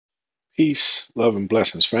Peace, love, and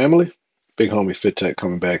blessings, family. Big homie Fit Tech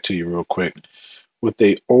coming back to you real quick with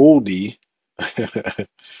a oldie,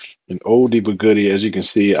 an oldie but goodie. As you can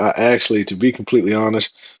see, I actually, to be completely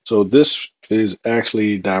honest, so this is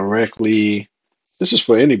actually directly. This is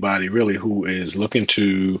for anybody really who is looking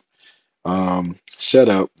to set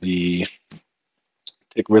up the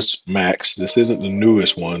Ticwris Max. This isn't the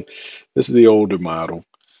newest one. This is the older model.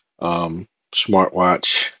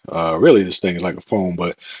 Smartwatch. Really, this thing is like a phone,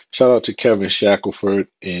 but shout out to Kevin Shackelford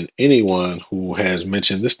and anyone who has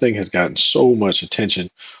mentioned this thing has gotten so much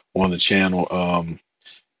attention on the channel.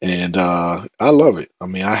 And I love it. I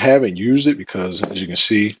mean, I haven't used it because, as you can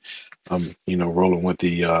see, I'm rolling with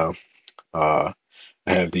the I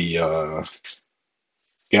have the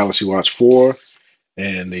Galaxy Watch 4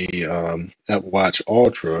 and the Apple Watch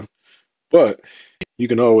Ultra, but you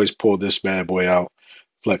can always pull this bad boy out,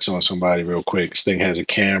 flex on somebody real quick. This thing has a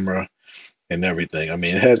camera and everything. I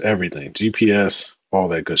mean, it has everything, GPS, all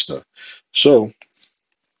that good stuff. So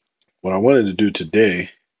what I wanted to do today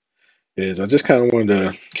is I just kind of wanted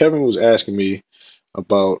to. Kevin was asking me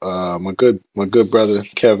about my good brother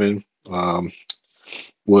Kevin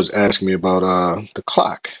was asking me about the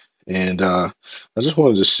clock, and I just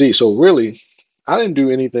wanted to see. So really, I didn't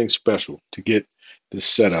do anything special to get this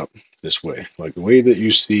set up this way. Like the way that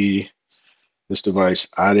you see this device,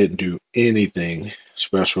 I didn't do anything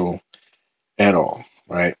special at all,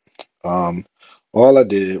 right? Um, all I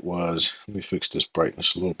did was, let me fix this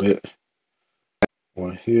brightness a little bit.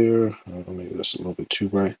 One here, maybe that's a little bit too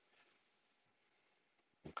bright.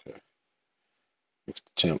 Okay, fix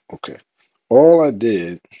the temp. Okay. All I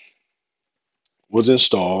did was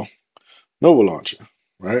install Nova Launcher,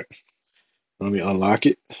 right? Let me unlock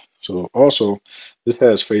it. So also, this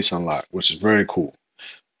has face unlock, which is very cool.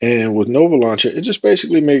 And with Nova Launcher, it just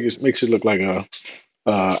basically makes it look like a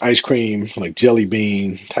ice cream, like jelly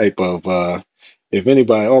bean type of. If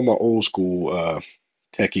anybody, all my old school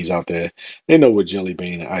techies out there, they know what jelly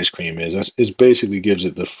bean and ice cream is. It basically gives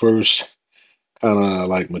it the first kind of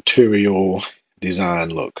like material design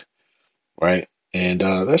look, right? And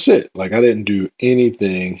that's it. Like I didn't do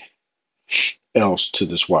anything else to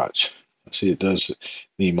this watch. I see it does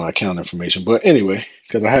need my account information, but anyway,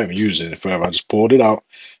 because I haven't used it in forever, I just pulled it out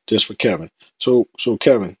just for Kevin. So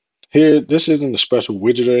Kevin, here, this isn't a special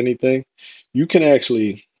widget or anything. You can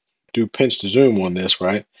actually do pinch to zoom on this,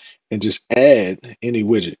 right? And just add any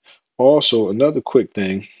widget. Also, another quick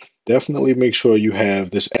thing, definitely make sure you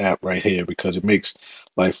have this app right here because it makes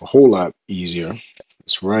life a whole lot easier.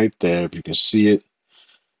 It's right there. If you can see it,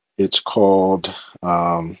 it's called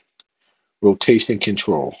Rotation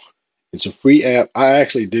Control. It's a free app. I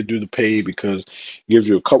actually did do the pay because it gives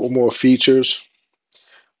you a couple more features.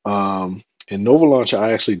 In Nova Launcher,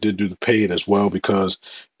 I actually did do the paid as well because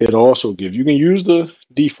it also gives you can use the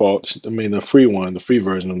default, I mean the free one, the free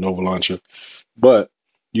version of Nova Launcher, but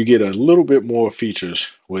you get a little bit more features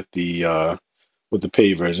with the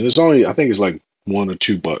paid version. It's only I think it's like $1 or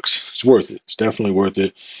 $2. It's worth it. It's definitely worth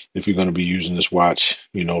it if you're going to be using this watch,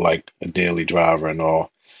 like a daily driver and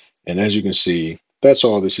all. And as you can see, that's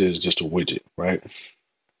all this is, just a widget, right?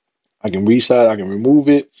 I can resize, I can remove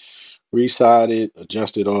it, resize it,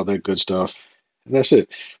 adjust it, all that good stuff. And that's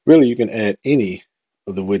it. Really, you can add any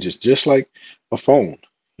of the widgets, just like a phone.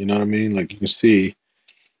 You know what I mean? Like you can see,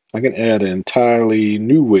 I can add an entirely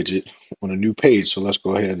new widget on a new page. So let's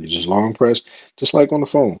go ahead and just long press, just like on the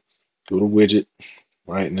phone. Go to widget,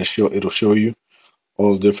 right? And it'll show you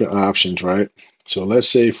all the different options, right? So let's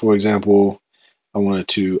say, for example, I wanted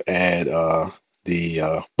to add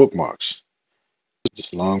the bookmarks.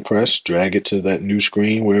 Just long press, drag it to that new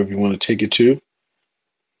screen wherever you want to take it to.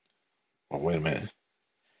 Oh, wait a minute.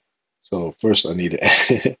 So first I need to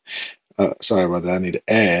add, sorry about that. I need to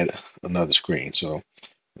add another screen. So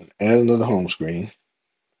add another home screen.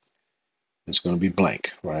 It's going to be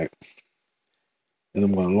blank, right? And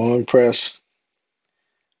I'm going to long press,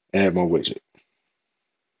 add my widget.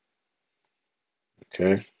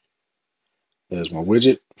 Okay. There's my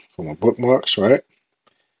widget for my bookmarks, right?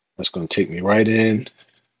 That's going to take me right in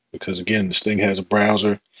because again, this thing has a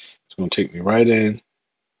browser. It's going to take me right in.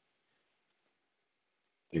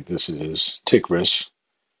 I think this is Ticwris.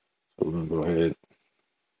 So we're going to go ahead.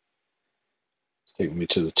 It's taking me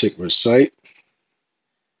to the Ticwris site.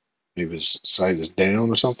 Maybe his site is down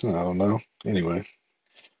or something. I don't know. Anyway,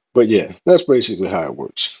 but yeah, that's basically how it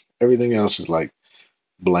works. Everything else is like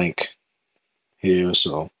blank here.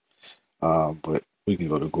 So, but we can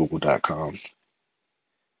go to google.com.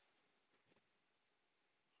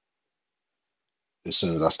 As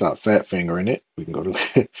soon as I stop fat fingering it, we can go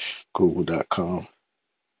to google.com.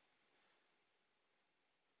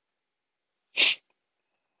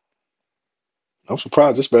 I'm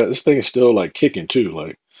surprised this thing is still like kicking too.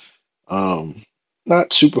 Like um,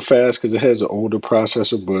 not super fast because it has an older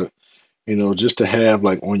processor, but just to have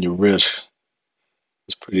like on your wrist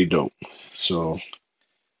is pretty dope. So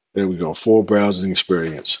there we go, full browsing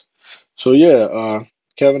experience. So yeah,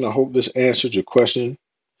 Kevin, I hope this answered your question,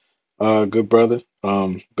 good brother.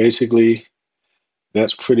 Basically,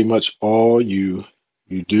 that's pretty much all you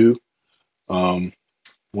do. Um,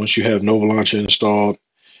 Once you have Nova Launcher installed,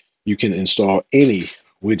 you can install any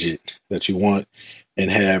widget that you want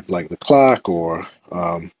and have like the clock or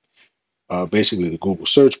basically the Google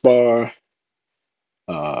search bar,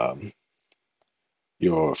 um,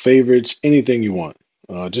 your favorites, anything you want,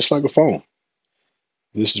 just like a phone.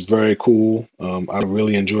 This is very cool. I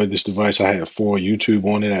really enjoyed this device. I had 4 YouTube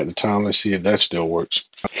on it at the time. Let's see if that still works.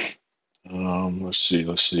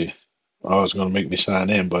 Let's see. Oh, it's gonna make me sign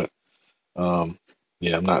in, but um,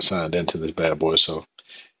 yeah, I'm not signed into this bad boy. So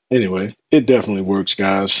anyway, it definitely works,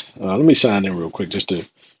 guys. Let me sign in real quick just to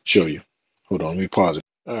show you. Hold on, let me pause it.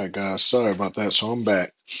 All right, guys, sorry about that. So I'm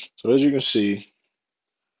back. So as you can see,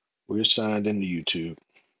 we're signed into YouTube.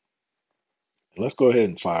 Let's go ahead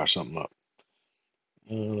and fire something up.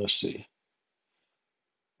 Let's see.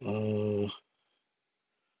 Uh,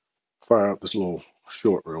 Fire up this little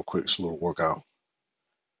short real quick. It's a little workout.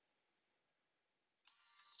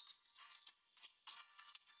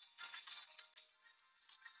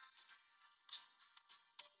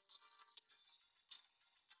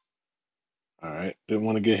 All right. Didn't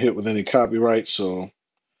want to get hit with any copyright, so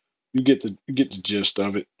you get the gist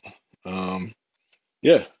of it. Um,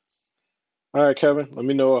 yeah. All right, Kevin. Let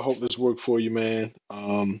me know. I hope this worked for you, man.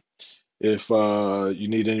 If you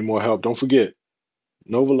need any more help, don't forget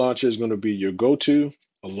Nova Launcher is going to be your go-to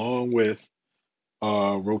along with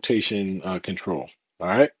rotation control. All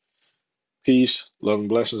right. Peace, love, and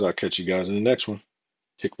blessings. I'll catch you guys in the next one.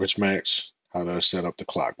 Ticwris Max, how to set up the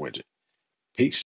clock widget. Peace.